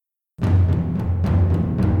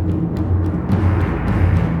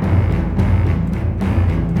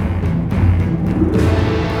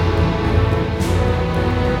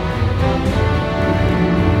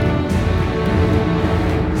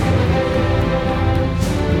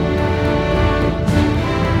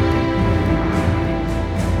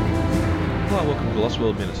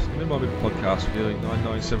World Minute, the Minute by Minute podcast reviewing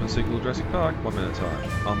 1997 sequel to Jurassic Park, 1 minute at a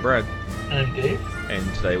time. I'm Brad. I'm Dave.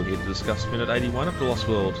 And today we're here to discuss Minute 81 of The Lost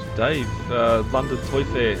World. Dave, London Toy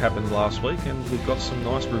Fair happened last week and we've got some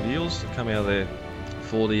nice reveals that come out of there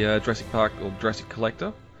for the Jurassic Park or Jurassic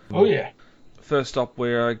Collector. Oh yeah. First up,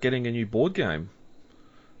 we're getting a new board game.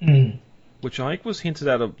 Which I think was hinted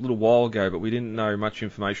at a little while ago, but we didn't know much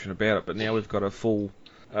information about it. But now we've got a full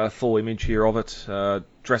image here of it.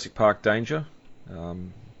 Jurassic Park Danger.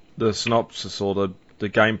 The synopsis or the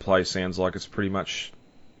gameplay sounds like it's pretty much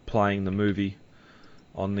playing the movie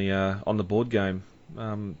on the board game.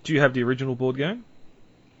 Do you have the original board game?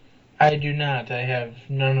 I do not. I have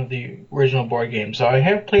none of the original board games. So I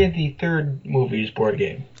have played the third movie's board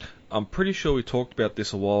game. I'm pretty sure we talked about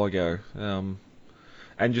this a while ago, and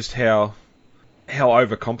just how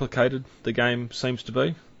overcomplicated the game seems to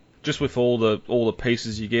be. Just with all the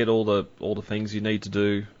pieces you get, all the things you need to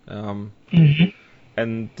do,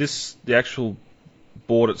 and the actual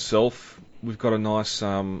board itself, we've got a nice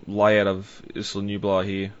layout of Isla Nublar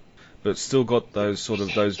here, but it's still got those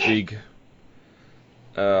big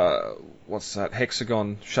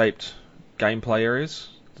hexagon shaped gameplay areas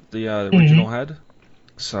that the original had.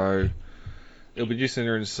 So it'll be just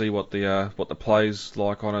interesting to see what the play's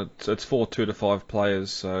like on it. It's for 2 to 5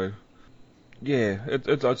 players, so yeah,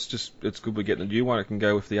 it's good we're getting a new one. It can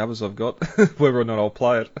go with the others I've got, whether or not I'll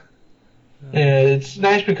play it. Yeah, it's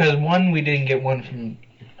nice because one, we didn't get one from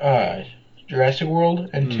Jurassic World,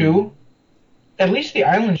 and two, at least the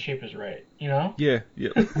island shape is right, you know? Yeah.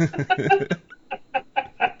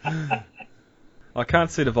 I can't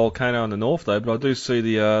see the volcano in the north though, but I do see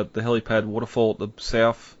the helipad waterfall at the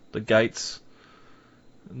south, the gates.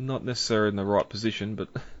 Not necessarily in the right position, but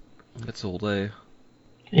it's all there.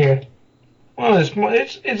 Yeah. Well,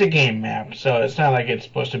 it's a game map, so it's not like it's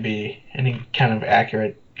supposed to be any kind of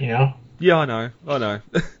accurate, you know? Yeah, I know.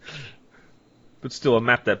 But still, a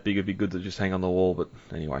map that big would be good to just hang on the wall, but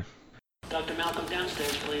anyway. Dr. Malcolm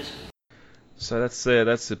downstairs, please. So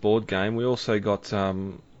that's the board game. We also got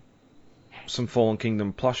some Fallen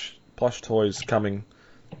Kingdom plush toys coming.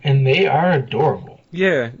 And they are adorable.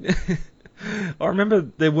 Yeah. I remember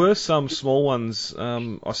there were some small ones.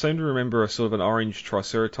 I seem to remember a sort of an orange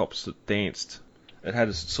Triceratops that danced. It had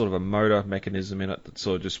a sort of a motor mechanism in it that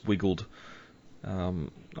sort of just wiggled.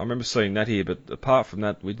 I remember seeing that here, but apart from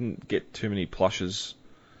that, we didn't get too many plushes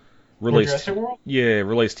released. Jurassic World? Yeah,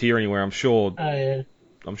 released here anywhere. I'm sure. Yeah.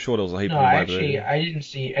 I'm sure there was a heap No, of them actually, over there. I didn't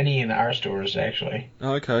see any in our stores, actually.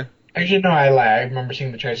 Oh, okay. Actually, no, I lie. I remember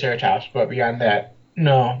seeing the Triceratops, but beyond that,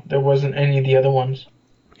 no, there wasn't any of the other ones.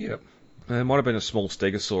 Yep. There might have been a small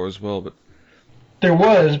Stegosaur as well, but There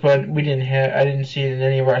was, but I didn't see it in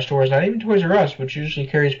any of our stores, not even Toys R Us, which usually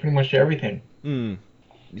carries pretty much everything.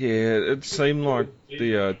 Yeah, it seemed like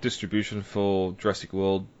the distribution for Jurassic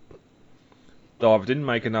World either didn't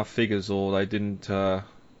make enough figures or they didn't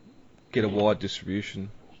get a wide distribution.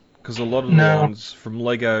 Because a lot of the ones from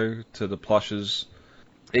Lego to the plushes,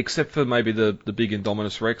 except for maybe the big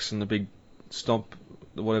Indominus Rex and the big Stomp,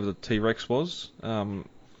 whatever the T-Rex was,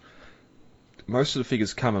 most of the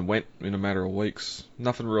figures come and went in a matter of weeks.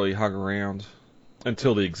 Nothing really hung around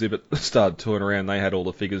until the exhibit started touring around. They had all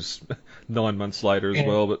the figures 9 months later as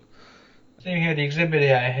well. But so you had the exhibit.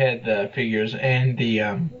 I had the figures and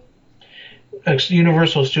the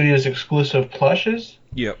Universal Studios exclusive plushes.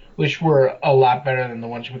 Yep. Which were a lot better than the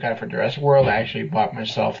ones we got for Jurassic World. I actually bought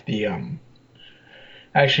myself the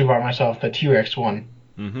T-Rex one.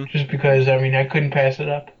 Just because I couldn't pass it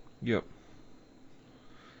up. Yep.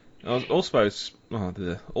 Also, I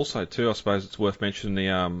suppose it's worth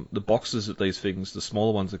mentioning the boxes that these things, the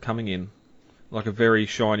smaller ones, are coming in, like a very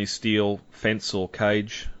shiny steel fence or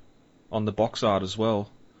cage on the box art as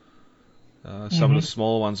well. Some of the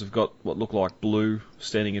smaller ones have got what look like blue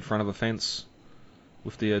standing in front of a fence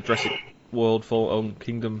with the Jurassic World Fallen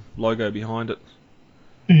Kingdom logo behind it.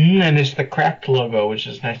 And it's the cracked logo, which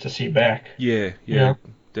is nice to see back. Yeah,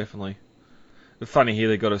 definitely. The funny here,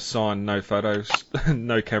 they got a sign, no photos,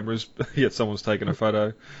 no cameras, yet someone's taken a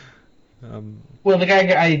photo. Well, the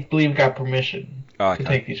guy, I believe, got permission to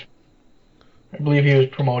take these. I believe he was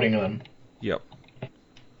promoting them. Yep.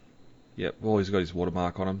 Well, he's got his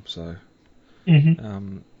watermark on him, so.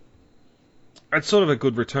 It's sort of a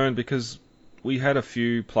good return because we had a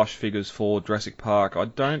few plush figures for Jurassic Park. I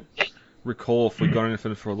don't recall if we got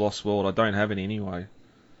anything for Lost World. I don't have any anyway.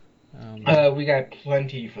 We got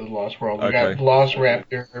plenty for the Lost World. We got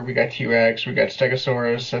Velociraptor, we got T-Rex, we got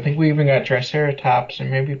Stegosaurus. I think we even got Triceratops and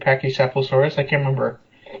maybe Pachycephalosaurus. I can't remember.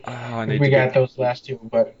 We got those last two,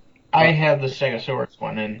 but I have the Stegosaurus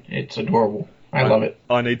one, and it's adorable. I love it.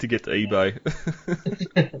 I need to get to eBay.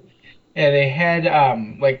 Yeah, they had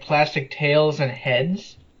like plastic tails and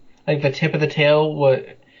heads. Like the tip of the tail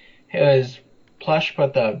was plush,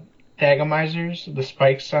 but the thagomizers, the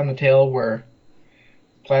spikes on the tail were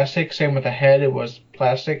plastic. Same with the head, it was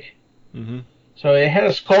plastic. Mm-hmm. So it had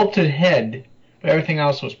a sculpted head, but everything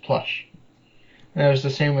else was plush. And it was the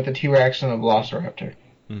same with the T-Rex and the Velociraptor.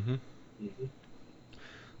 Mm-hmm.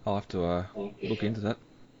 I'll have to look into that.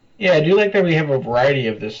 Yeah, I do like that we have a variety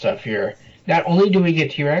of this stuff here. Not only do we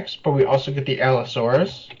get T-Rex, but we also get the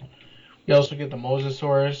Allosaurus. We also get the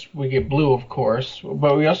Mosasaurus. We get Blue, of course,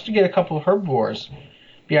 but we also get a couple of herbivores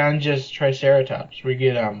beyond just Triceratops. We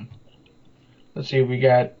get let's see, we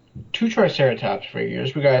got 2 Triceratops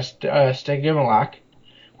figures. We got Stygimoloch,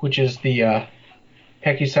 which is the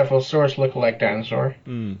Pachycephalosaurus lookalike dinosaur.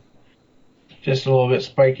 Mm. Just a little bit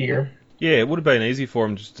spikier. Yeah, it would have been easy for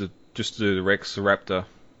him just to do the Rex, the Raptor,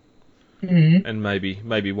 and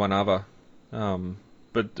maybe one other.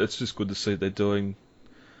 But it's just good to see they're doing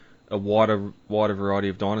a wider variety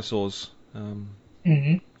of dinosaurs.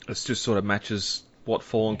 It just sort of matches what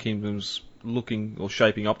Fallen Kingdom's looking or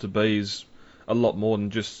shaping up to be, is a lot more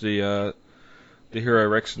than just the Hero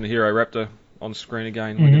Rex and the Hero Raptor on screen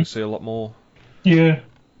again. We're going to see a lot more. Yeah.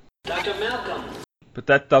 Dr. Malcolm. But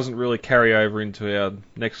that doesn't really carry over into our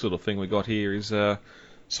next little thing we got here, is some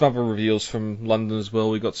other reveals from London as well.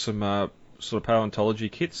 We got some sort of paleontology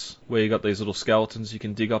kits where you got these little skeletons you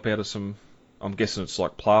can dig up out of some, I'm guessing it's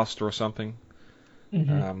like plaster or something.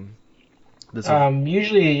 Usually,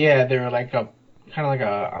 yeah, they're like a kind of like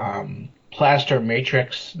a plaster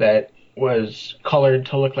matrix that was colored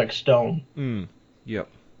to look like stone. Yep.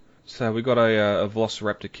 So we got a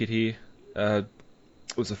Velociraptor kit here. It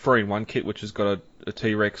was a 3-in-1 kit, which has got a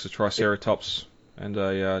T-Rex, a Triceratops, and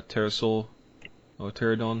a pterosaur or a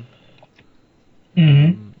pterodon.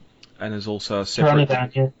 And there's also a separate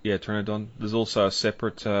Pteranodon. There's also a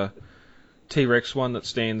separate T-Rex one that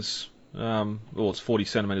stands. It's 40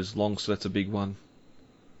 centimeters long, so that's a big one.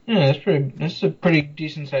 Yeah, that's a pretty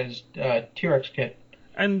decent sized T-Rex kit.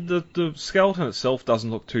 And the skeleton itself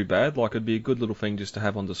doesn't look too bad. Like, it'd be a good little thing just to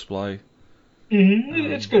have on display.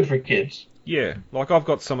 It's good for kids. Yeah, like I've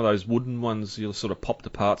got some of those wooden ones. You'll sort of pop the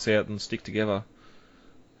parts out and stick together.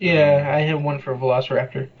 Yeah, I have one for a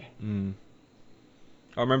Velociraptor. I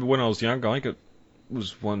remember when I was younger, I think it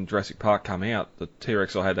was when Jurassic Park came out, the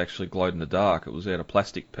T-Rex I had actually glowed in the dark. It was out of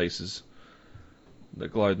plastic pieces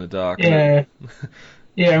that glowed in the dark. Yeah,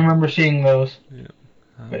 yeah, I remember seeing those. Yeah.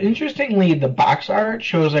 But interestingly, the box art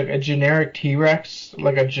shows like a generic T-Rex,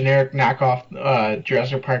 like a generic knockoff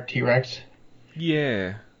Jurassic Park T-Rex.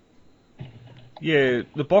 Yeah. Yeah,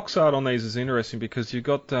 the box art on these is interesting because you've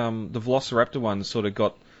got the Velociraptor one sort of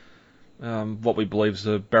got what we believe is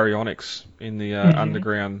the baryonyx in the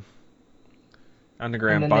underground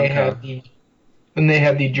bunker. Then they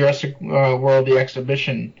had the Jurassic World the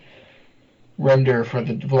exhibition render for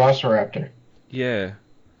the Velociraptor. Yeah,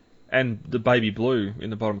 and the baby blue in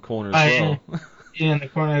the bottom corner as well. Yeah, in the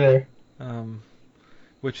corner there.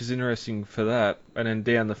 Which is interesting for that. And then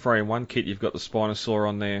down the 3-in-1 kit, you've got the Spinosaur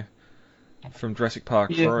on there from Jurassic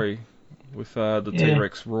Park 3 with the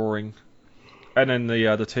T-Rex roaring. And then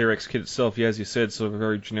the T-Rex kit itself, as you said, sort of a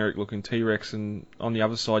very generic looking T-Rex, and on the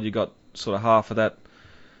other side you got sort of half of that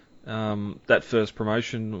that first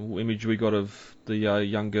promotion image we got of the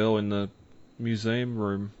young girl in the museum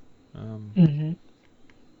room,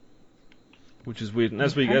 which is weird. And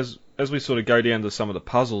as we sort of go down to some of the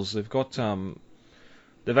puzzles,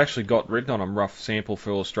 they've actually got written on them rough sample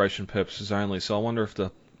for illustration purposes only. So I wonder if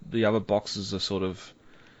the other boxes are sort of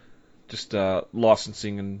just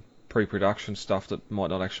licensing and pre-production stuff that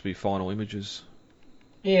might not actually be final images.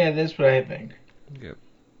 Yeah, that's what I think. Yep.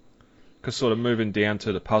 Because sort of moving down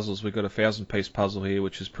to the puzzles, we've got a 1,000-piece puzzle here,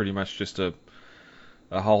 which is pretty much just a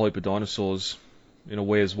whole heap of dinosaurs in a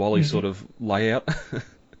Where's Wally sort of layout.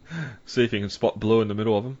 See if you can spot Blue in the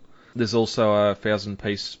middle of them. There's also a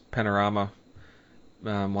 1,000-piece panorama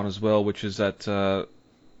one as well, which is that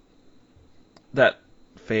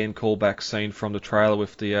fan callback scene from the trailer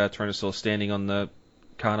with the Tyrannosaurus standing on the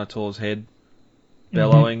Carnotaur's head,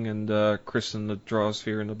 bellowing, and Chris and the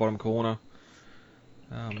Dryosphere in the bottom corner.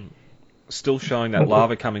 Still showing that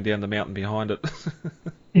lava coming down the mountain behind it.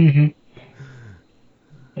 And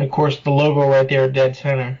of course, the logo right there, dead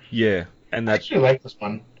center. Yeah, and I actually like this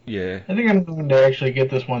one. Yeah. I think I'm going to actually get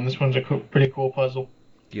this one. This one's a pretty cool puzzle.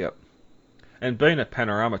 Yep. And being a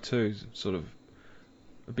panorama too is sort of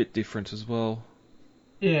a bit different as well.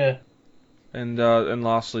 Yeah. And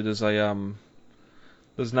lastly, there's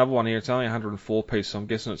another one here. It's only 104 piece, so I'm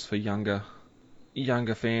guessing it's for younger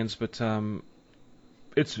fans. But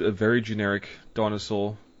it's a very generic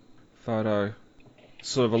dinosaur photo.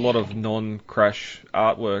 sort of a lot of non-Crash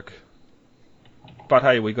artwork. But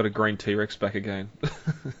hey, we got a green T-Rex back again.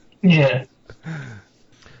 Yeah.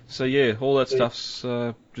 So yeah, all that stuff's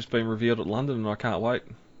just been revealed at London, and I can't wait.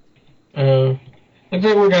 Looks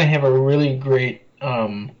like we're gonna have a really great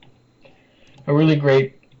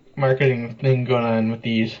marketing thing going on with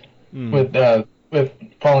these, with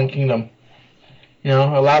Fallen Kingdom. You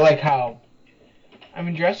know, a lot like how, I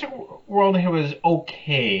mean, Jurassic World was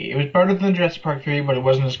okay. It was better than Jurassic Park 3, but it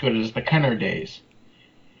wasn't as good as the Kenner days.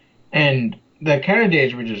 And the Kenner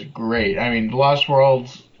days were just great. I mean, Lost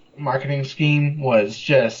World's marketing scheme was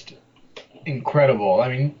just incredible. I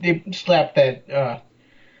mean, they slapped that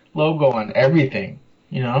logo on everything,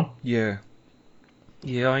 you know? Yeah.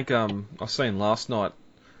 Yeah, I think I was saying last night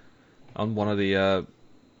on one of the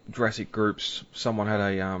Jurassic groups, someone had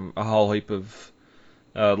a whole heap of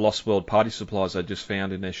Lost World party supplies they just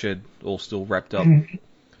found in their shed, all still wrapped up.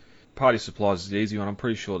 Party supplies is the easy one. I'm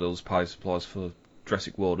pretty sure there was party supplies for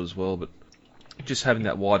Jurassic World as well, but just having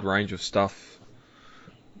that wide range of stuff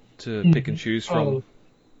to pick and choose from.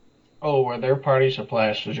 Oh, were there party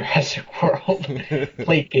supplies for Jurassic World?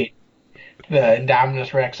 Plategate. The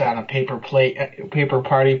Indominus Rex on a paper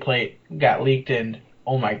party plate got leaked, and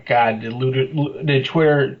oh my god, did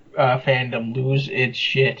Twitter fandom lose its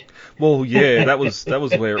shit? Well, yeah, that was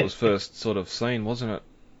where it was first sort of seen, wasn't it?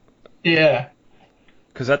 Yeah.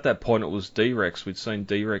 Because at that point it was D-Rex. We'd seen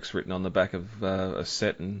D-Rex written on the back of a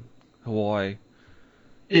set in Hawaii.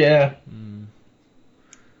 Yeah.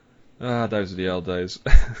 Those are the old days.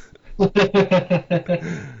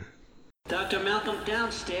 Dr. Malcolm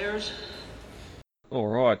downstairs.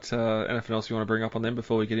 Alright, anything else you want to bring up on them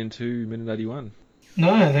before we get into minute 81?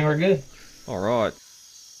 No, I think we're good. Alright.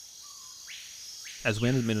 As we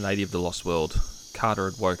entered minute 80 of The Lost World, Carter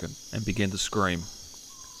had woken and began to scream.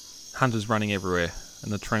 Hunters running everywhere,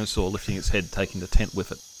 and the Tyrannosaur lifting its head, taking the tent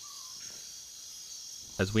with it.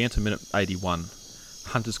 As we enter minute 81,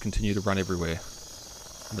 hunters continue to run everywhere,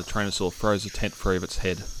 and the Tyrannosaur throws the tent free of its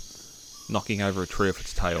head, knocking over a tree off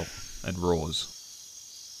its tail, and roars.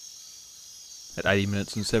 At 80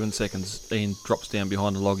 minutes and 7 seconds, Ian drops down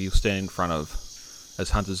behind the log he was standing in front of,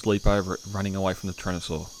 as hunters leap over it, running away from the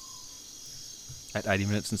Tyrannosaur. At 80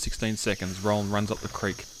 minutes and 16 seconds, Roland runs up the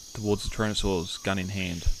creek towards the Tyrannosaur's gun in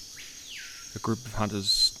hand. A group of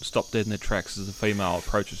hunters stop dead in their tracks as the female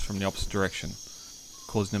approaches from the opposite direction,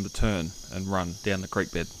 causing them to turn and run down the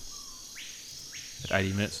creek bed. At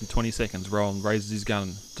 80 minutes and 20 seconds, Roland raises his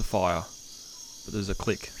gun to fire, but there's a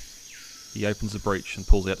click. He opens the breech and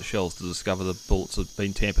pulls out the shells to discover the bullets have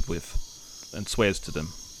been tampered with, and swears to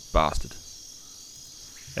them, "Bastard."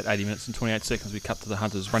 At 80 minutes and 28 seconds, we cut to the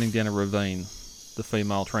hunters running down a ravine. The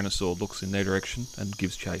female Tyrannosaur looks in their direction and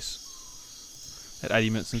gives chase. At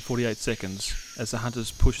 80 minutes and 48 seconds, as the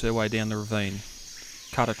hunters push their way down the ravine,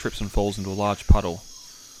 Carter trips and falls into a large puddle.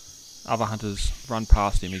 Other hunters run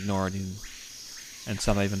past him, ignoring him, and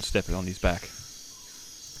some even step on his back.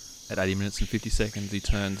 At 80 minutes and 50 seconds, he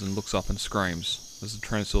turns and looks up and screams as the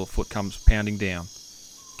Tyrannosaur foot comes pounding down,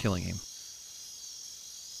 killing him.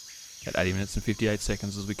 At 80 minutes and 58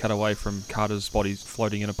 seconds, as we cut away from Carter's body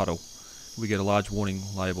floating in a puddle, we get a large warning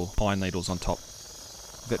label, pine needles on top.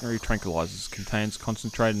 Veterinary tranquilizers, contains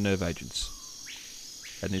concentrated nerve agents.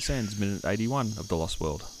 And this ends minute 81 of The Lost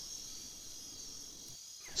World.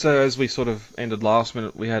 So as we sort of ended last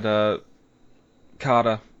minute, we had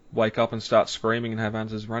Carter wake up and start screaming and have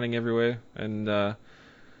hunters running everywhere. And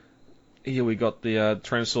here we got the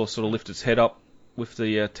Tyrannosaur sort of lift its head up with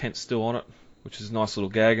the tent still on it, which is a nice little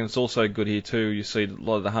gag. And it's also good here too, you see a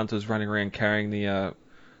lot of the hunters running around carrying the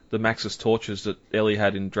Maxis torches that Ellie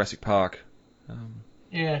had in Jurassic Park.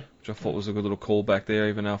 Yeah. Which I thought was a good little callback there,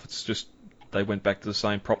 even though if it's just they went back to the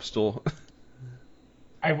same prop store.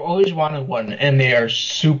 I've always wanted one, and they are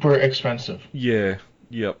super expensive. Yeah,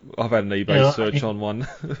 yep. I've had an eBay search on one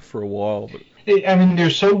for a while, but I mean, they're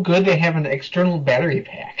so good. They have an external battery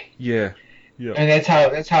pack. Yeah, yeah. And that's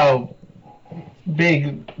how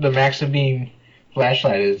big the Maximbeam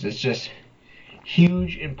flashlight is. It's just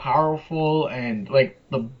huge and powerful, and like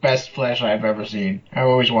the best flashlight I've ever seen. I've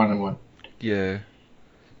always wanted one. Yeah.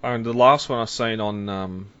 And the last one I seen on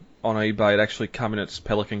eBay, it actually come in its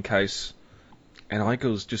Pelican case, and I think it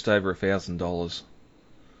was just over $1,000.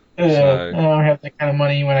 I don't have that kind of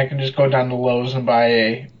money when I can just go down to Lowe's and buy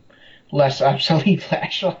a less obsolete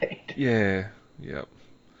flashlight. Yeah, yep.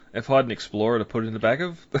 If I had an Explorer to put it in the back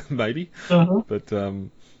of, maybe. Uh-huh. But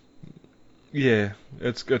yeah,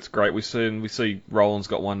 it's great. We see Roland's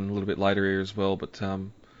got one a little bit later here as well. But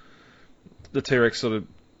the T-Rex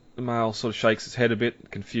the male sort of shakes its head a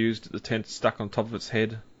bit, confused. The tent's stuck on top of its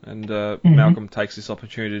head, and Malcolm takes this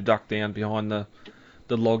opportunity to duck down behind the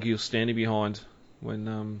the log he was standing behind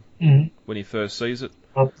when he first sees it.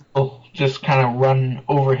 People just kind of run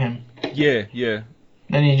over him. Yeah.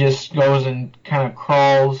 Then he just goes and kind of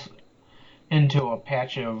crawls into a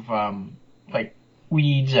patch of like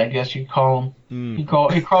weeds, I guess you'd call them. He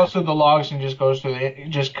crawls through the logs and just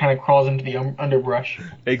just kind of crawls into the underbrush.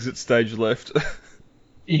 Exit stage left.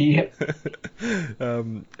 Yep.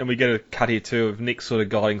 And we get a cut here too of Nick sort of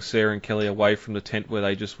guiding Sarah and Kelly away from the tent where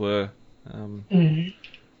they just were,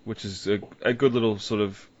 which is a good little sort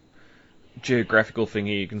of geographical thing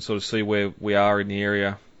here. You can sort of see where we are in the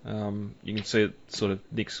area. You can see it sort of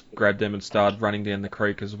Nick's grabbed them and started running down the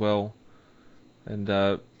creek as well. And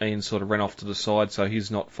Ian sort of ran off to the side, so he's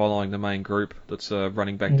not following the main group that's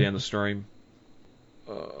running back down the stream.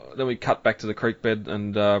 Then we cut back to the creek bed,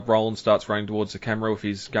 and Roland starts running towards the camera with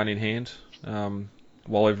his gun in hand,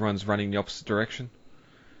 while everyone's running the opposite direction.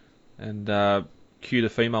 And cue the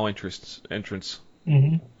female entrance.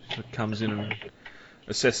 She comes in and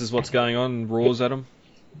assesses what's going on and roars at them.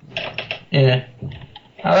 Yeah.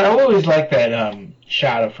 I always like that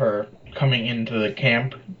shot of her coming into the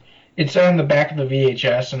camp. It's on the back of the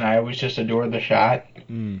VHS, and I always just adore the shot.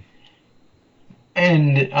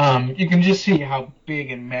 And you can just see how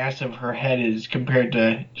big and massive her head is compared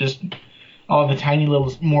to just all the tiny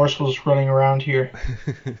little morsels running around here.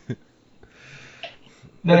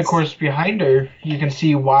 Then, of course, behind her, you can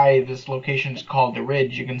see why this location is called the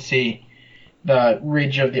Ridge. You can see the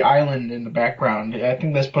ridge of the island in the background. I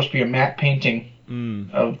think that's supposed to be a matte painting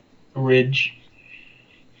of the ridge.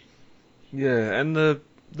 Yeah, and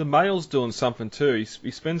the male's doing something too.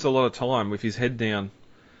 He spends a lot of time with his head down.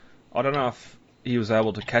 I don't know if he was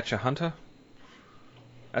able to catch a hunter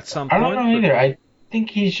at some point. I don't know either. I think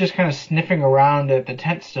he's just kind of sniffing around at the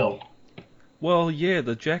tent still. Well, yeah,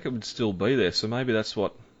 the jacket would still be there, so maybe that's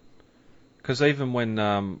what... Because even when,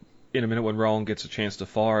 in a minute when Roland gets a chance to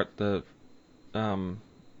fire at the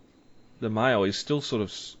male, he's still sort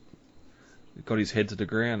of got his head to the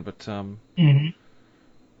ground, but...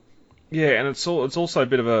 Yeah, and it's also a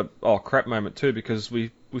bit of a crap moment too, because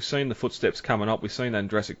we've seen the footsteps coming up. We've seen that in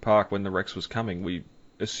Jurassic Park when the Rex was coming. We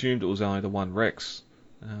assumed it was only the one Rex,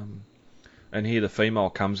 and here the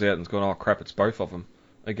female comes out and's gone, oh crap, it's both of them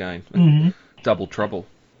again, double trouble.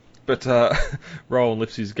 But Roland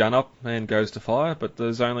lifts his gun up and goes to fire, but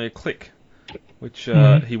there's only a click, which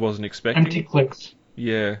he wasn't expecting. Empty clicks.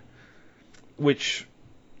 Yeah, which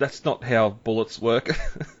that's not how bullets work.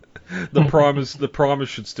 The primers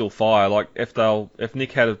should still fire. Like if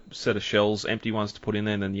Nick had a set of shells, empty ones to put in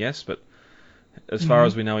there, then yes. But as far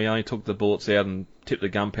as we know, he only took the bullets out and tipped the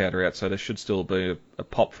gunpowder out, so there should still be a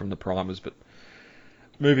pop from the primers. But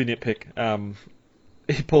movie nitpick.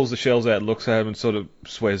 He pulls the shells out, looks at him, and sort of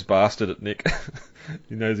swears bastard at Nick.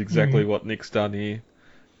 He knows exactly what Nick's done here.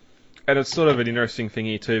 And it's sort of an interesting thing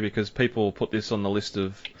here too, because people put this on the list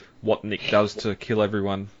of what Nick does to kill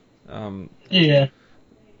everyone. Yeah.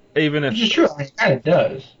 Even if... Which is true, it kind of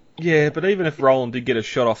does. Yeah, but even if Roland did get a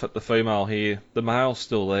shot off at the female here, the male's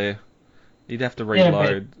still there. He'd have to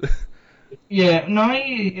reload. Yeah, no,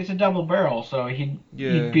 it's a double barrel, so he'd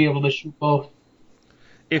be able to shoot both.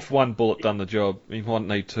 If one bullet done the job, he might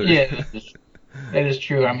need two. Yeah, that is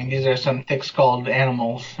true. I mean, these are some thick-skulled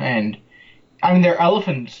animals, and I mean, they're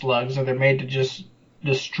elephant slugs, so they're made to just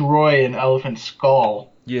destroy an elephant's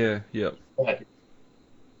skull. Yeah. But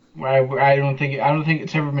I don't think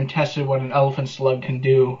it's ever been tested what an elephant slug can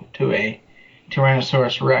do to a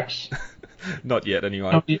Tyrannosaurus Rex. Not yet,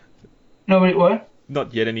 anyway. Nobody what?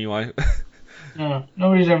 Not yet, anyway. No,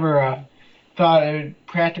 nobody's ever thought it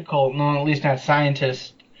practical. No, at least not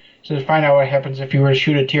scientists. To find out what happens if you were to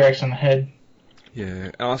shoot a T-Rex in the head. Yeah,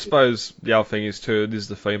 and I suppose the other thing is too, it is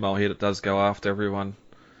the female here that does go after everyone.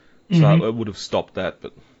 So it would have stopped that,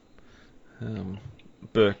 but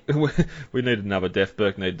Burke, we needed another death.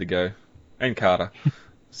 Burke needed to go, and Carter.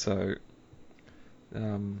 So,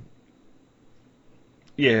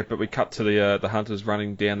 yeah, but we cut to the hunters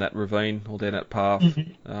running down that ravine or down that path,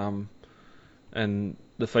 and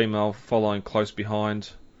the female following close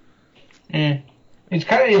behind. Yeah. It's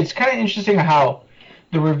kind of interesting how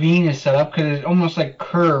the ravine is set up, because it almost like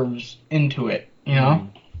curves into it, you know?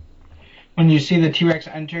 When you see the T-Rex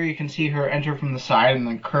enter, you can see her enter from the side and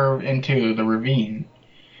then curve into the ravine.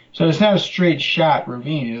 So it's not a straight shot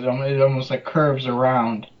ravine, it almost like curves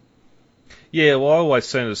around. Yeah, well, I always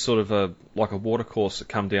seen it as sort of a watercourse that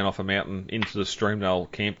come down off a mountain into the stream they all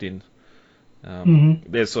camped in.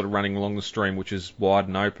 They're sort of running along the stream, which is wide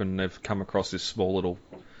and open. They've come across this small little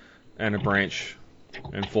and a branch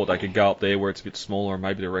and thought they could go up there where it's a bit smaller and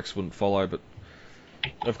maybe the Rex wouldn't follow, but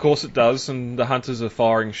Of course it does, and the hunters are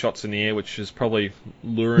firing shots in the air, which is probably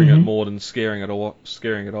luring it more than scaring it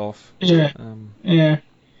off. Yeah. Yeah.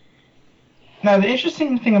 Now, the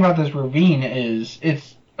interesting thing about this ravine is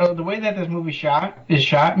the way that this movie is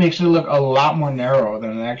shot makes it look a lot more narrow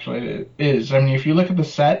than it actually is. I mean, if you look at the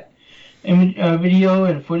set video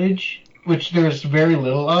and footage, which there's very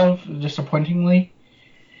little of, disappointingly,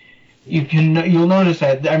 you'll notice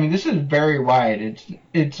that. I mean, this is very wide.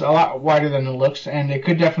 It's a lot wider than it looks, and it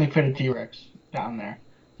could definitely fit a T-Rex down there.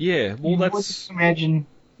 Yeah, well,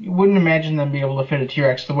 You wouldn't imagine them being able to fit a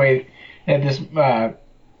T-Rex the way that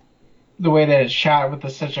the way that it's shot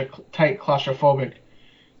with such a tight claustrophobic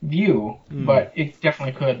view, but it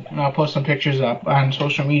definitely could. And I'll post some pictures up on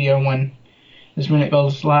social media when this minute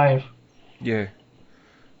goes live. Yeah.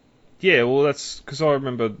 Yeah, well, that's because I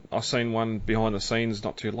remember I seen one behind the scenes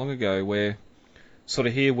not too long ago where sort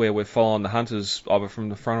of here where we're following the hunters either from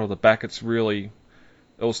the front or the back, it's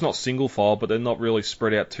not single file, but they're not really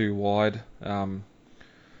spread out too wide. And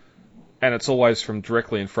it's always from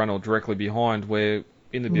directly in front or directly behind, where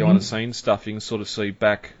in the behind the scenes stuff you can sort of see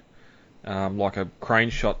back like a crane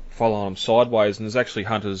shot following them sideways, and there's actually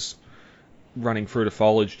hunters running through the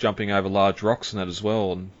foliage, jumping over large rocks and that as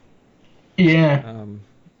well. And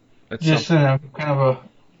it's just in a kind of a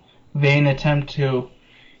vain attempt to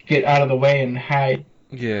get out of the way and hide.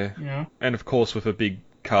 Yeah, you know? And of course with a big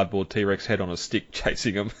cardboard T-Rex head on a stick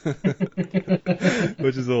chasing them,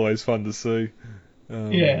 which is always fun to see.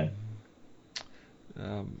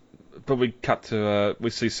 But we cut to we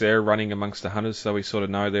see Sarah running amongst the hunters, so we sort of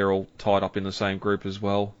know they're all tied up in the same group as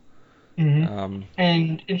well.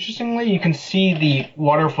 And interestingly, you can see the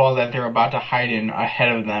waterfall that they're about to hide in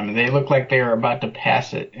ahead of them. They look like they're about to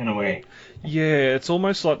pass it in a way. Yeah, it's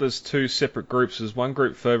almost like there's two separate groups. There's one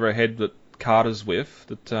group further ahead that Carter's with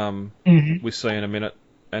that we see in a minute,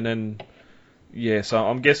 and then so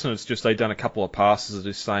I'm guessing it's just they've done a couple of passes of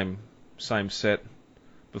this same set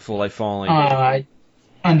before they finally.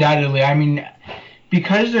 Undoubtedly, I mean,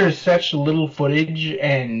 because there's such little footage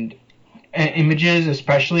and images,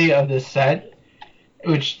 especially of this set,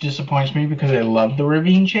 which disappoints me because I love the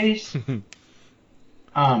ravine chase.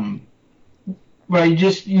 But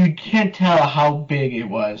you can't tell how big it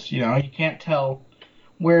was. You know, you can't tell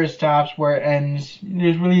where it stops, where it ends.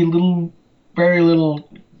 There's really very little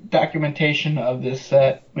documentation of this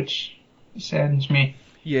set, which saddens me.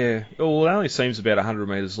 Yeah, well, it only seems about 100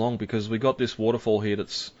 metres long because we got this waterfall here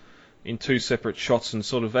that's in two separate shots, and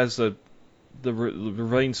sort of as the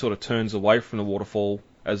ravine sort of turns away from the waterfall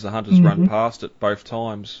as the hunters run past it both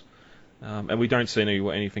times, and we don't see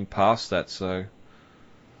anything past that. So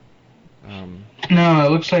no,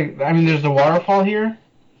 it looks like there's the waterfall here.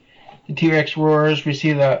 The T-Rex roars. We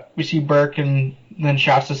see Burke, and then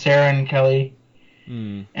shots to Sarah and Kelly,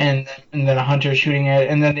 and then a hunter shooting at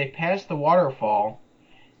it, and then they pass the waterfall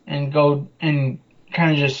and go and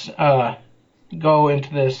kind of just go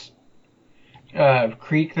into this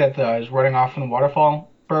creek that is running off from the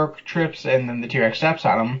waterfall. Burke trips, and then the T-Rex steps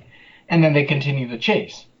on him, and then they continue the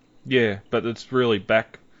chase. Yeah, but it's really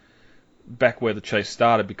back where the chase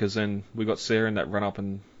started, because then we got Sarah in that run up,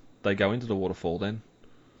 and they go into the waterfall then.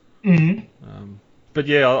 But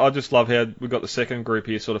yeah, I just love how we got the second group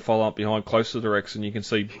here sort of follow up behind close to the Rex, and you can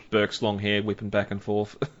see Burke's long hair whipping back and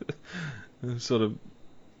forth. Sort of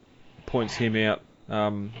points him out.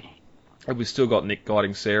 And we've still got Nick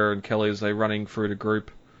guiding Sarah and Kelly as they're running through the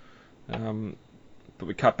group. But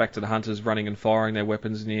we cut back to the hunters running and firing their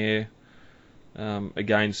weapons in the air.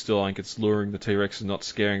 Again, still I think it's luring the T-Rex and not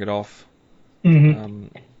scaring it off.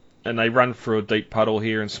 And they run through a deep puddle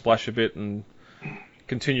here and splash a bit and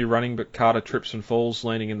continue running, but Carter trips and falls,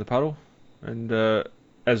 landing in the puddle. And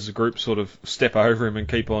as the group sort of step over him and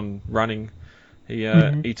keep on running,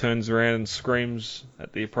 he turns around and screams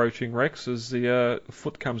at the approaching Rex as the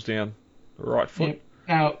foot comes down, the right foot.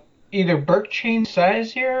 Yeah. Now, either Burke changed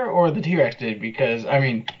size here or the T-Rex did, because,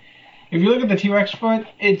 if you look at the T-Rex foot,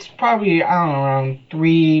 it's probably, around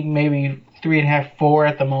 3, maybe 3.5, 4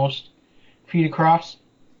 at the most feet across.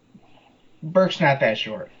 Burke's not that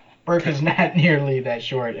short. Burke is not nearly that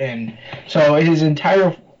short, and so his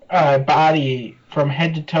entire body from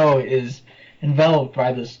head to toe is enveloped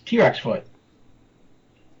by this T-Rex foot.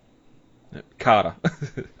 Carter.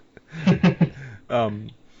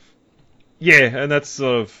 Yeah, and that's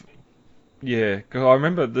sort of, cause I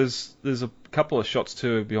remember there's a couple of shots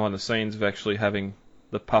too behind the scenes of actually having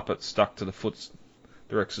the puppet stuck to the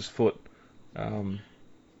Rex's foot.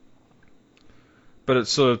 But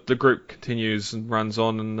it's sort of, the group continues and runs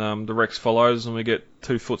on, and the Rex follows, and we get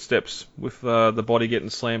 2 footsteps with the body getting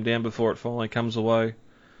slammed down before it finally comes away.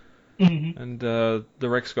 and the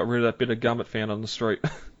Rex got rid of that bit of gum it found on the street.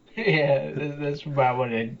 Yeah, that's about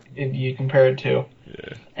what you compare it to.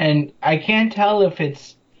 Yeah. And I can't tell if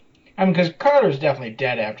it's... I mean, because Carter's definitely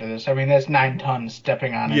dead after this. I mean, that's 9 tons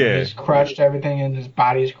stepping on him. Yeah. He's crushed everything, and his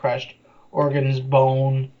body's crushed. Organs,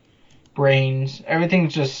 bone, brains,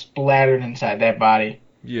 everything's just splattered inside that body.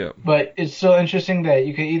 Yeah. But it's so interesting that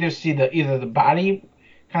you can either see either the body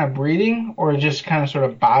kind of breathing or just kind of sort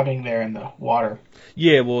of bobbing there in the water.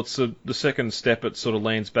 Yeah, well, it's the second step. It sort of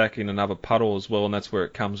lands back in another puddle as well, and that's where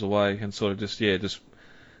it comes away and sort of just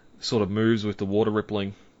sort of moves with the water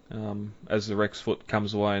rippling as the Rex foot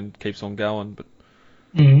comes away and keeps on going. But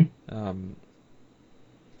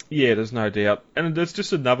yeah, there's no doubt, and there's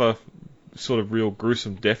just another sort of real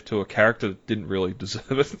gruesome death to a character that didn't really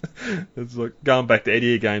deserve it. It's like going back to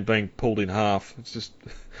Eddie again, being pulled in half. It's just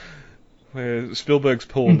where Spielberg's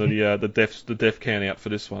pulling the death count out for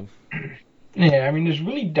this one. Yeah, I mean, there's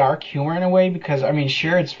really dark humor in a way because, I mean,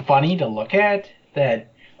 sure, it's funny to look at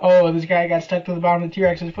that, oh, this guy got stuck to the bottom of the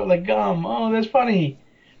T-Rex's foot like gum. Oh, that's funny.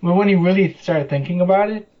 But when you really start thinking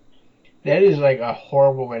about it, that is like a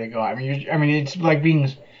horrible way to go. I mean, it's like being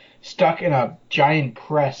stuck in a giant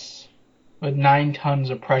press with 9 tons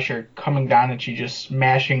of pressure coming down at you, just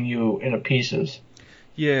smashing you into pieces.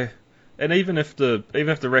 Yeah, and even if the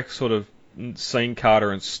Rex sort of seen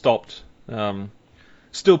Carter and stopped,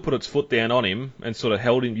 still put its foot down on him and sort of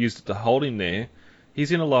used it to hold him there.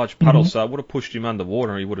 He's in a large puddle, so it would have pushed him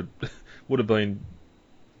underwater and he would have been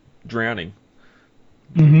drowning.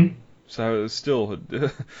 Mm-hmm. So it's still,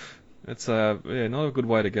 it's not a good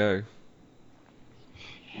way to go.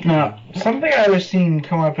 Now, something I was seeing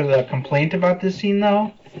come up as a complaint about this scene,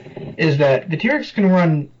 though, is that the T-Rex can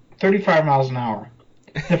run 35 miles an hour.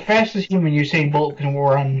 The fastest human, Usain Bolt, can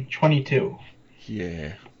run 22.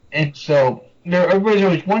 Yeah. And so everybody's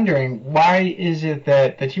always wondering, why is it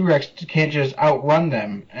that the T-Rex can't just outrun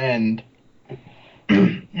them and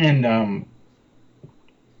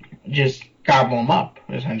just gobble them up,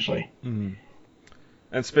 essentially? Mm.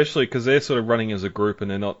 And especially because they're sort of running as a group and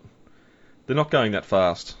they're not going that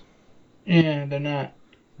fast. Yeah, they're not.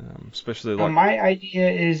 Especially like my idea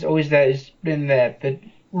is always that it's been that the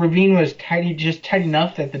ravine was just tight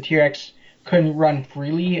enough that the T-Rex couldn't run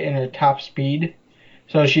freely in her top speed,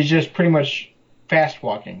 so she's just pretty much fast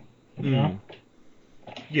walking. You know?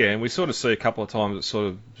 Yeah, and we sort of see a couple of times it sort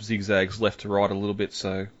of zigzags left to right a little bit.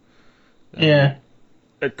 So yeah,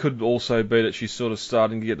 it could also be that she's sort of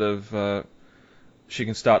starting to get she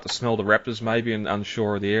can start to smell the raptors maybe and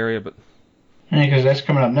unsure of the area, but. Because that's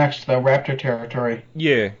coming up next, the raptor territory.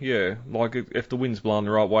 Yeah. Like, if the wind's blowing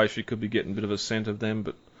the right way, she could be getting a bit of a scent of them,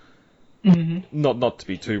 but not to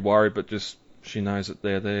be too worried, but just she knows that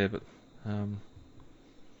they're there. But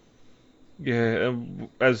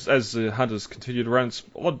as the hunters continue to run, it's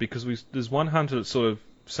odd because there's one hunter that sort of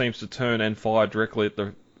seems to turn and fire directly at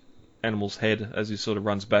the animal's head as he sort of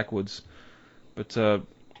runs backwards, but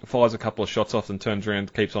fires a couple of shots off and turns around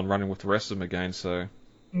and keeps on running with the rest of them again. So.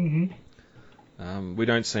 We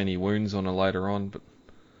don't see any wounds on her later on, but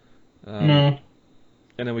no.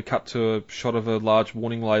 And then we cut to a shot of a large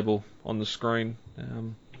warning label on the screen.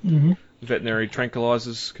 Veterinary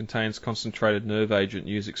tranquilizers contains concentrated nerve agent.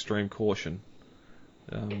 Use extreme caution.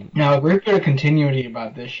 Now, a great bit of continuity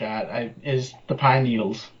about this shot is the pine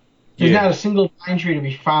needles. There's not a single pine tree to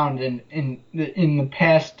be found in the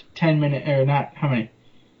past 10 minutes, or not how many?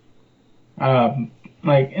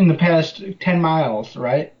 Like in the past 10 miles,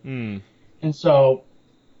 right? And so,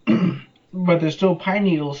 but there's still pine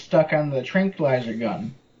needles stuck on the tranquilizer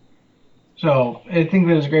gun. So I think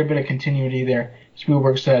there's a great bit of continuity there.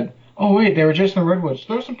 Spielberg said, "Oh wait, they were just in the redwoods.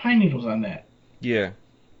 Throw some pine needles on that." Yeah,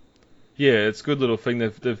 it's a good little thing.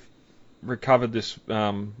 They've recovered this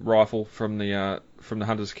rifle from the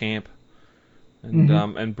hunters' camp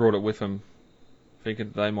and brought it with them, thinking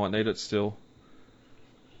they might need it still.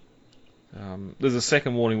 There's a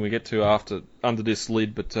second warning we get to under this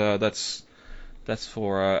lid, but that's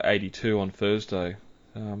for 82 on Thursday,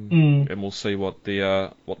 and we'll see what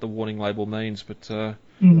the warning label means. But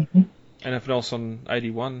anything else on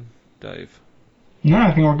 81, Dave? No,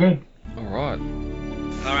 I think we're good. All right.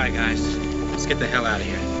 All right, guys, let's get the hell out of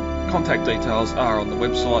here. Contact details are on the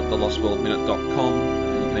website, thelostworldminute.com.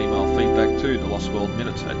 You can email feedback to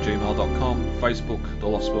thelostworldminute@gmail.com, Facebook, The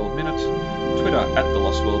Lost World Minute, Twitter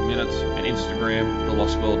 @TheLostWorldMinute, and Instagram, The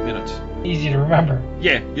Lost World Minute. Easy to remember.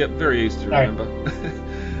 Yeah, very easy to remember.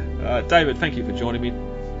 Right. David, thank you for joining me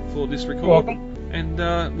for this record. You're welcome. And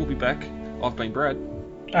we'll be back. I've been Brad.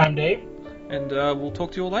 I'm Dave. And we'll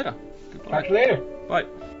talk to you all later. Goodbye. Talk to you later. Bye.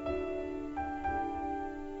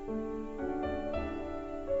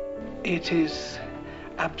 It is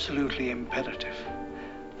absolutely imperative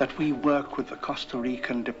that we work with the Costa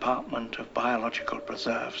Rican Department of Biological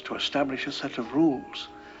Preserves to establish a set of rules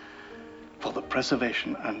for the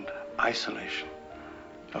preservation and isolation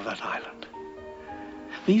of that island.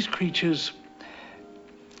 These creatures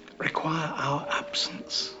require our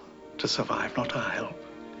absence to survive, not our help.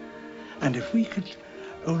 And if we could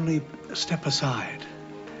only step aside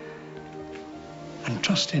and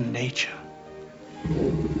trust in nature,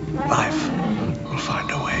 life will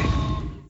find a way.